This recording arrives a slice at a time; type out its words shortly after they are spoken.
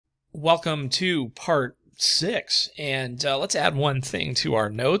Welcome to part 6, and let's add one thing to our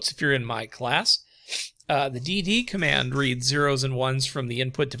notes if you're in my class. The dd command reads zeros and ones from the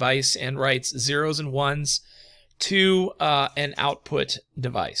input device and writes zeros and ones to an output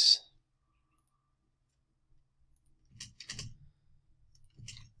device.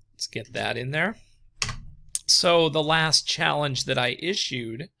 Let's get that in there. So the last challenge that I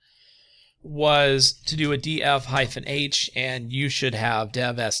issued was to do a df-h, and you should have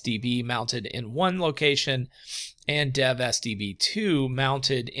dev-sdb mounted in one location and dev-sdb2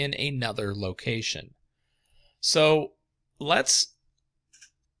 mounted in another location. So let's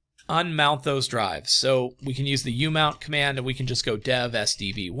unmount those drives. So we can use the umount command, and we can just go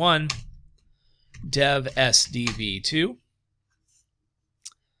dev-sdb1, dev-sdb2,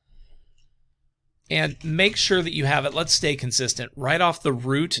 and make sure that you have it, let's stay consistent, right off the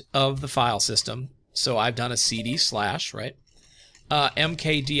root of the file system. So I've done a cd/, right?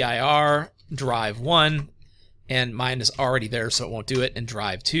 mkdir drive 1, and mine is already there, so it won't do it, and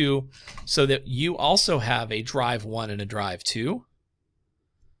drive 2, so that you also have a drive 1 and a drive 2.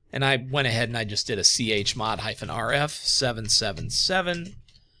 And I went ahead and I just did a chmod-rf 777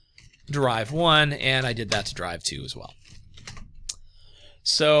 drive 1, and I did that to drive 2 as well.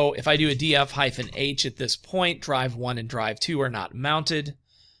 So if I do a df-h at this point, drive 1 and drive 2 are not mounted,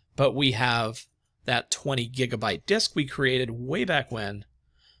 but we have that 20 gigabyte disk we created way back when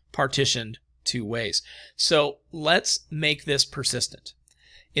partitioned two ways. So let's make this persistent.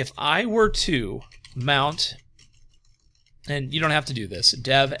 If I were to mount, and you don't have to do this,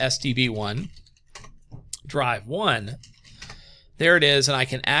 dev-sdb1 drive 1, there it is, and I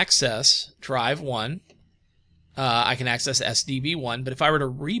can access drive 1. I can access SDB1, but if I were to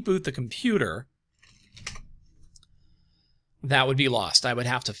reboot the computer, that would be lost. I would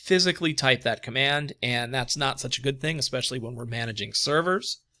have to physically type that command, and that's not such a good thing, especially when we're managing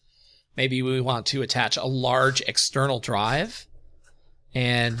servers. Maybe we want to attach a large external drive,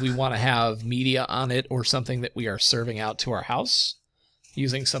 and we want to have media on it or something that we are serving out to our house,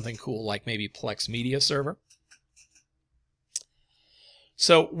 using something cool like maybe Plex Media Server.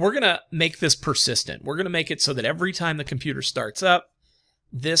 So we're going to make this persistent. We're going to make it so that every time the computer starts up,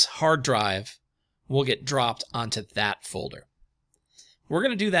 this hard drive will get dropped onto that folder. We're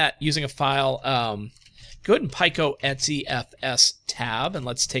going to do that using a file. Go ahead and pico etc fstab, and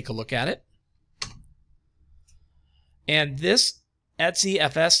let's take a look at it. And this etc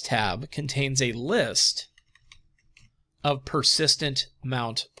fstab contains a list of persistent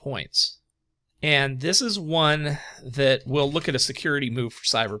mount points. And this is one that we'll look at a security move for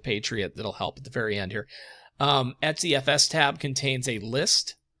Cyber Patriot that'll help at the very end here. etc fstab contains a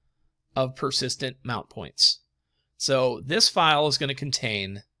list of persistent mount points. So this file is going to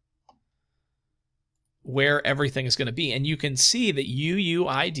contain where everything is going to be. And you can see that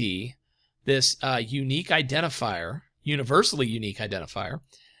UUID, this unique identifier, universally unique identifier,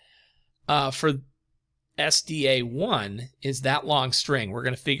 for SDA1 is that long string. We're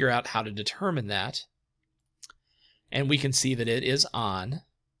going to figure out how to determine that. And we can see that it is on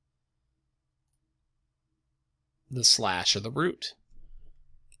the slash of the root.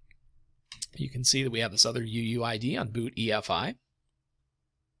 You can see that we have this other UUID on boot EFI.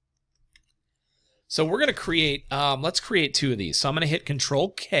 So we're going to create, let's create two of these. So I'm going to hit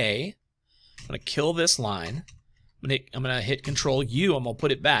Control K. I'm going to kill this line. I'm going to hit Control U. I'm going to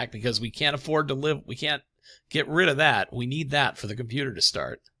put it back because we can't afford to live. We can't get rid of that. We need that for the computer to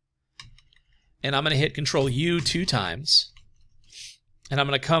start. And I'm going to hit Control U 2 times. And I'm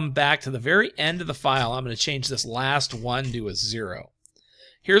going to come back to the very end of the file. I'm going to change this last 1 to a 0.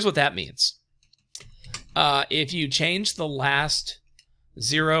 Here's what that means. If you change the last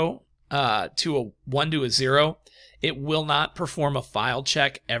 0 to a 1 to a 0, it will not perform a file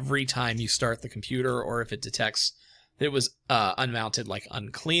check every time you start the computer, or if it detects that it was unmounted like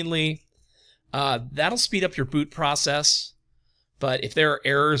uncleanly. That'll speed up your boot process, but if there are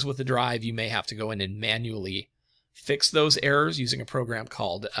errors with the drive, you may have to go in and manually fix those errors using a program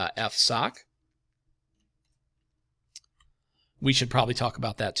called fsoc. We should probably talk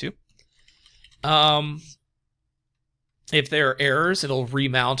about that too. If there are errors, it'll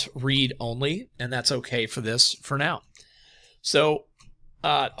remount read only, and that's okay for this for now. So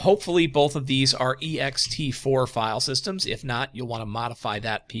hopefully both of these are ext4 file systems. If not, you'll want to modify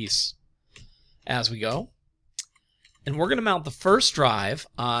that piece as we go. And we're going to mount the first drive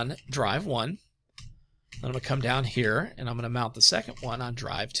on drive 1. Then I'm going to come down here, and I'm going to mount the second one on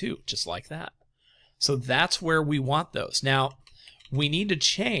drive 2, just like that. So that's where we want those. Now, we need to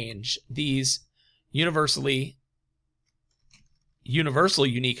change these universal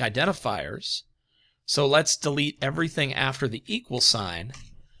unique identifiers. So let's delete everything after the equal sign,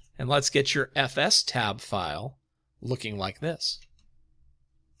 And let's get your fstab file looking like this.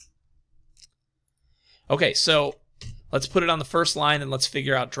 Okay, so let's put it on the first line and let's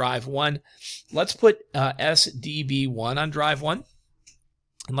figure out drive 1. Let's put SDB1 on drive 1.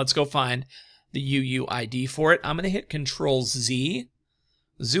 And let's go find the UUID for it. I'm going to hit Control Z,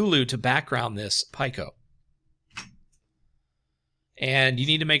 Zulu, to background this Pico. And you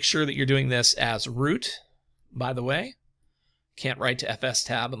need to make sure that you're doing this as root, by the way. Can't write to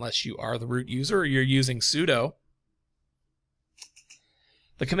fstab unless you are the root user or you're using sudo.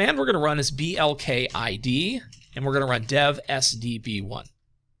 The command we're going to run is blkid, and we're going to run dev sdb1.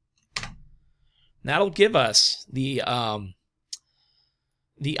 That'll give us the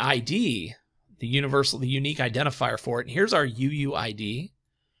ID, the unique identifier for it. And here's our UUID.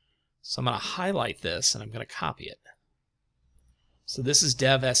 So I'm going to highlight this and I'm going to copy it. So this is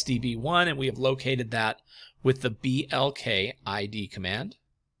dev sdb1, and we have located that with the blkid command.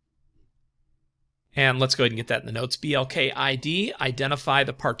 And let's go ahead and get that in the notes. blkid, identify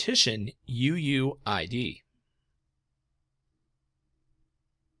the partition UUID.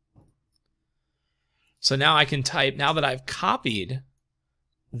 So now I can type, now that I've copied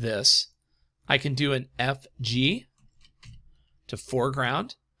this, I can do an FG to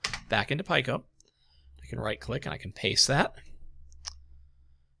foreground back into Pico. I can right click and I can paste that.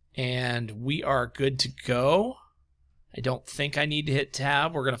 And we are good to go. I don't think I need to hit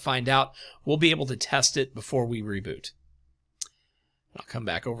tab. We're going to find out. We'll be able to test it before we reboot. I'll come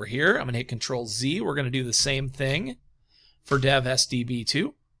back over here. I'm going to hit Control Z. We're going to do the same thing for dev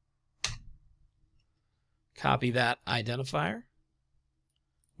SDB2. Copy that identifier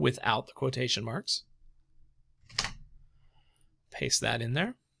without the quotation marks. Paste that in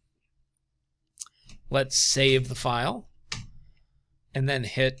there. Let's save the file and then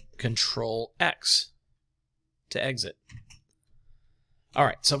hit Control X to exit. All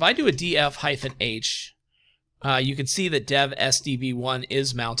right, so if I do a df-h, you can see that dev sdb1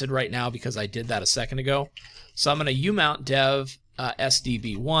 is mounted right now because I did that a second ago. So I'm going to umount dev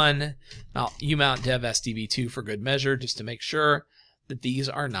sdb1. I'll umount dev sdb2 for good measure, just to make sure that these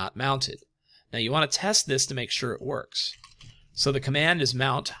are not mounted. Now you want to test this to make sure it works. So the command is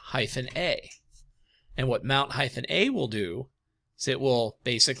mount-a. And what mount-a will do is it will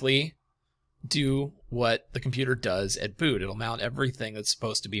basically do what the computer does at boot. It'll mount everything that's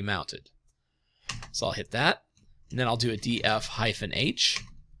supposed to be mounted. So I'll hit that, and then I'll do a df-h,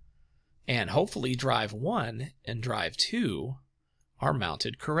 and hopefully drive 1 and drive 2 are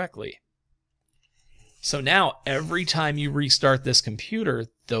mounted correctly. So now every time you restart this computer,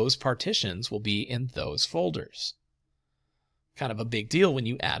 those partitions will be in those folders. Kind of a big deal when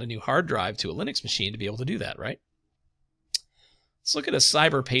you add a new hard drive to a Linux machine to be able to do that, right? Let's look at a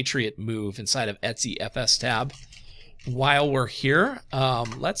Cyber Patriot move inside of Etsy fstab. While we're here,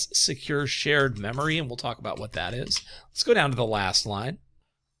 let's secure shared memory, and we'll talk about what that is. Let's go down to the last line.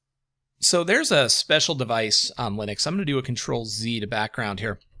 So there's a special device on Linux. I'm going to do a Control Z to background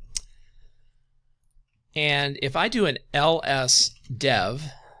here. And if I do an ls dev,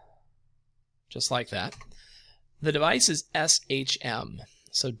 just like that, the device is SHM,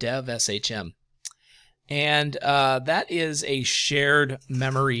 so dev SHM. And that is a shared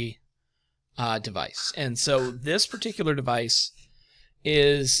memory device. And so this particular device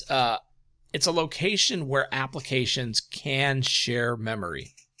is, it's a location where applications can share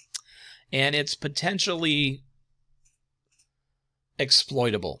memory. And it's potentially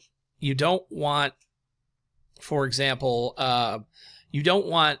exploitable. You don't want, for example, you don't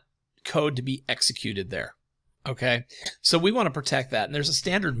want code to be executed there. Okay, so we want to protect that. And there's a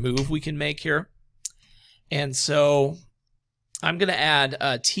standard move we can make here. And so I'm going to add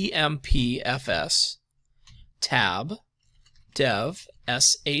a tmpfs tab dev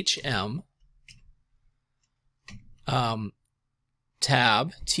shm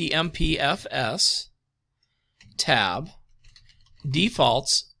tab tmpfs tab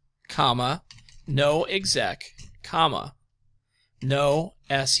defaults comma no exec comma no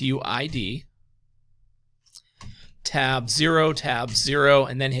suid tab 0,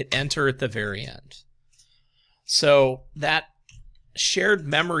 and then hit enter at the very end. So that shared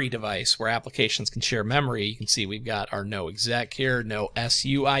memory device where applications can share memory, you can see we've got our no exec here, no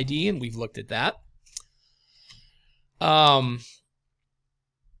suid, and we've looked at that.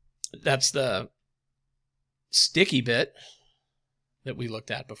 That's the sticky bit that we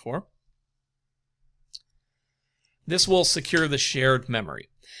looked at before. This will secure the shared memory.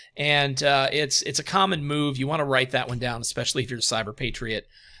 And it's a common move. You want to write that one down, especially if you're a Cyber Patriot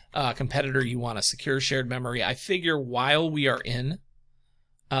competitor. You want to secure shared memory. I figure while we are in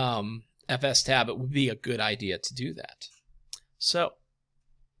fstab, it would be a good idea to do that. So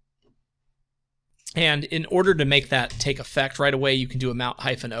And in order to make that take effect right away, you can do a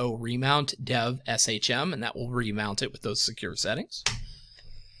mount-o remount dev shm, and that will remount it with those secure settings.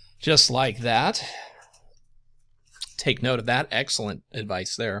 Just like that. Take note of that. Excellent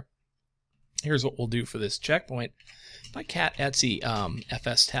advice there. Here's what we'll do for this checkpoint. My cat Etsy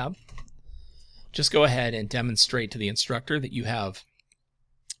fstab. Just go ahead and demonstrate to the instructor that you have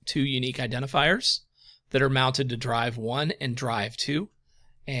 2 unique identifiers that are mounted to drive 1 and drive 2.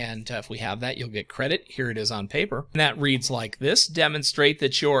 And if we have that, you'll get credit. Here it is on paper. And that reads like this. Demonstrate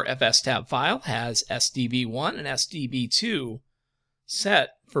that your fstab file has SDB1 and SDB2 set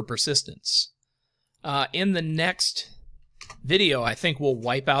for persistence. In the next video, I think we'll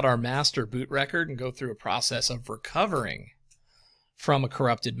wipe out our master boot record and go through a process of recovering from a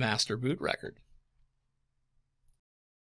corrupted master boot record.